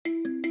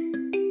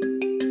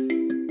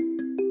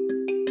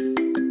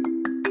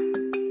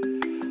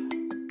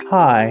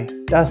Hi,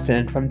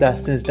 Dustin from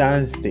Dustin's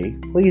Dynasty.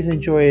 Please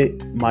enjoy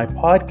my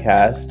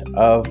podcast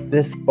of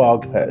this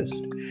blog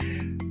post.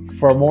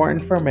 For more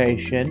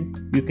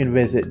information, you can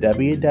visit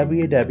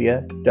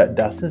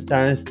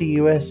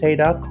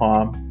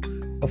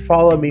www.dustinsdynastyusa.com or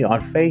follow me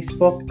on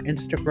Facebook,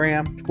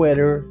 Instagram,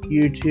 Twitter,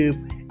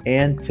 YouTube,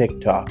 and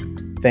TikTok.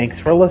 Thanks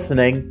for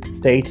listening.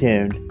 Stay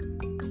tuned.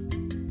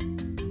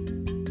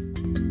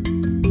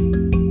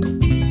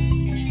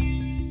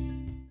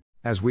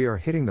 As we are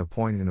hitting the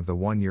point of the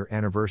one-year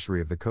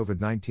anniversary of the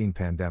COVID-19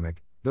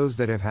 pandemic, those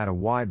that have had a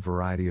wide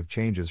variety of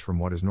changes from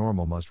what is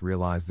normal must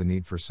realize the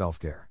need for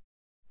self-care.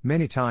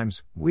 Many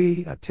times,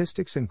 we,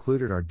 autistics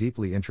included, are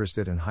deeply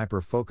interested and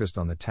hyper-focused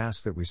on the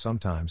tasks that we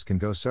sometimes can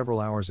go several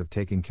hours of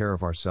taking care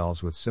of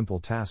ourselves with simple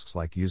tasks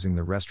like using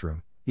the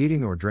restroom,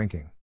 eating or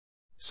drinking.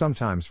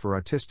 Sometimes for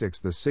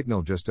autistics the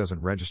signal just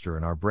doesn't register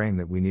in our brain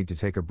that we need to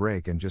take a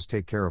break and just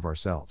take care of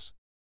ourselves.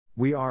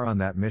 We are on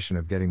that mission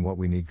of getting what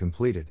we need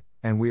completed,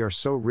 and we are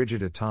so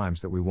rigid at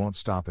times that we won't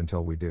stop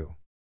until we do.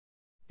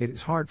 It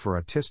is hard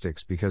for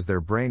autistics because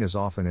their brain is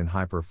often in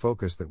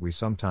hyper-focus that we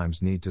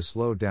sometimes need to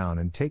slow down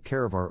and take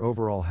care of our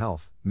overall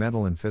health,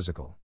 mental and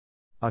physical.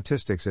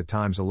 Autistics at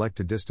times elect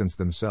to distance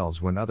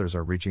themselves when others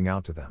are reaching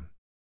out to them.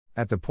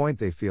 At the point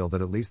they feel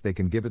that at least they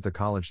can give it the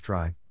college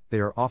try,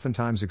 they are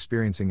oftentimes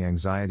experiencing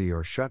anxiety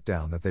or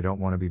shutdown that they don't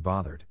want to be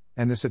bothered,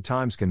 and this at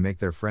times can make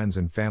their friends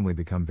and family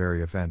become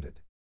very offended.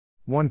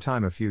 One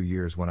time a few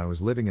years when I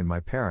was living in my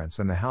parents'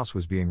 and the house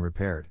was being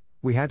repaired,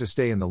 we had to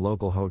stay in the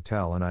local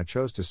hotel and I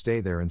chose to stay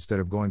there instead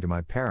of going to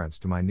my parents'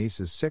 to my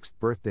niece's 6th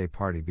birthday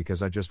party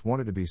because I just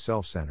wanted to be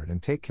self-centered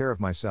and take care of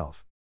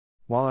myself.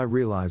 While I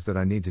realized that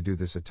I need to do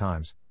this at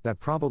times,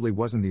 that probably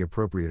wasn't the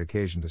appropriate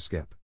occasion to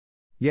skip.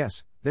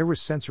 Yes, there was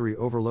sensory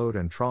overload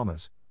and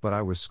traumas, but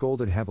I was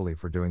scolded heavily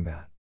for doing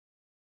that.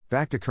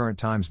 Back to current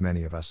times,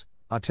 many of us,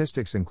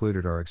 autistics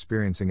included, are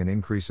experiencing an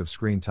increase of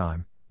screen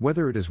time,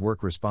 whether it is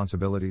work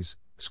responsibilities,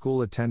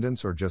 school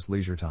attendance or just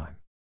leisure time.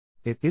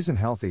 It isn't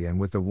healthy, and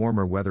with the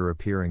warmer weather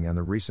appearing and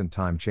the recent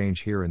time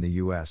change here in the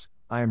US,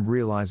 I am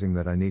realizing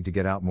that I need to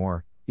get out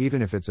more,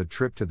 even if it's a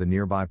trip to the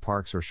nearby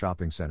parks or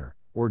shopping center,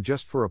 or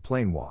just for a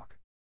plain walk.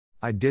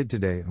 I did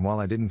today, and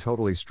while I didn't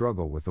totally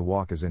struggle with the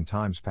walk as in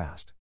times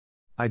past,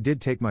 I did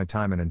take my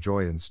time and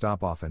enjoy it and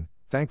stop often,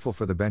 thankful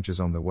for the benches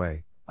on the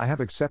way. I have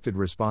accepted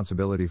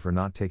responsibility for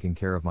not taking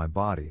care of my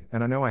body,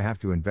 and I know I have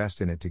to invest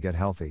in it to get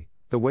healthy.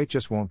 The weight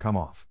just won't come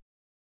off.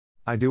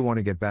 I do want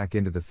to get back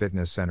into the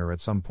fitness center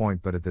at some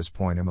point, but at this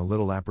point I'm a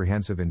little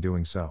apprehensive in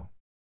doing so.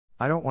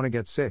 I don't want to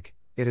get sick.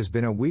 It has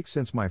been a week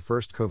since my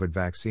first COVID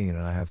vaccine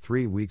and I have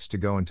 3 weeks to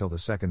go until the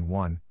second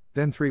one,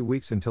 then 3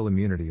 weeks until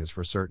immunity is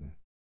for certain.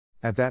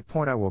 At that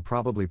point I will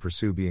probably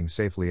pursue being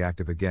safely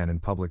active again in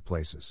public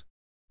places.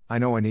 I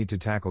know I need to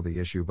tackle the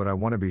issue, but I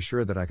want to be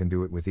sure that I can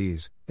do it with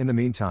ease. In the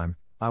meantime,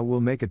 I will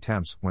make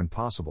attempts, when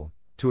possible,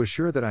 to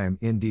assure that I am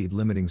indeed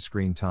limiting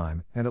screen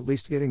time, and at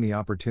least getting the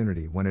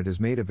opportunity when it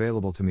is made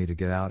available to me to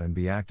get out and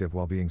be active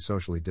while being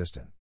socially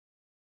distant.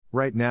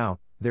 Right now,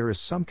 there is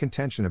some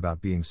contention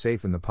about being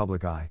safe in the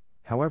public eye,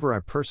 however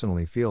I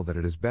personally feel that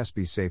it is best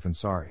be safe and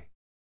sorry.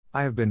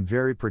 I have been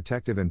very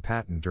protective and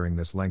patent during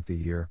this lengthy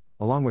year,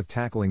 along with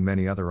tackling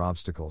many other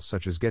obstacles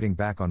such as getting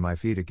back on my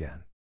feet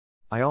again.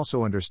 I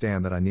also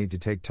understand that I need to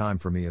take time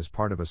for me as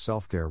part of a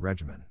self-care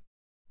regimen.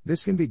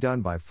 This can be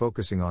done by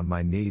focusing on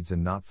my needs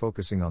and not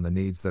focusing on the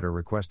needs that are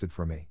requested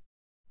for me.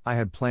 I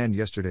had planned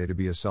yesterday to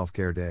be a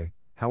self-care day,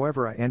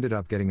 however I ended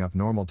up getting up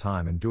normal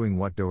time and doing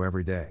what do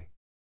every day.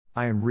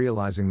 I am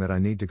realizing that I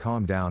need to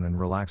calm down and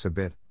relax a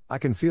bit. I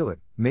can feel it,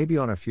 maybe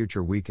on a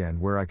future weekend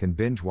where I can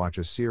binge watch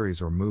a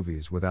series or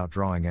movies without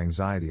drawing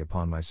anxiety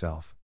upon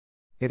myself.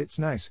 It's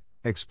nice,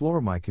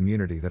 explore my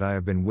community that I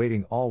have been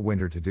waiting all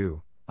winter to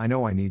do. I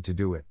know I need to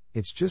do it,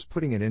 it's just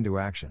putting it into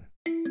action.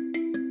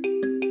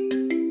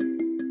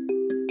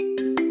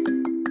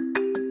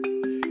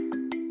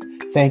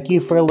 Thank you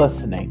for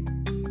listening.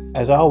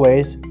 As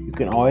always, you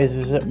can always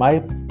visit my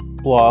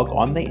blog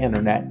on the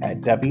internet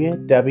at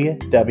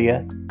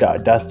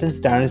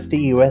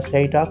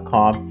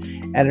www.dustinsdynastyusa.com,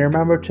 and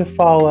remember to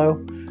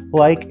follow,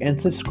 like, and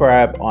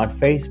subscribe on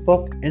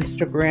Facebook,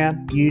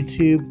 Instagram,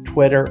 YouTube,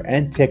 Twitter,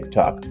 and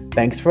TikTok.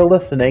 Thanks for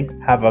listening.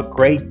 Have a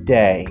great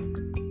day.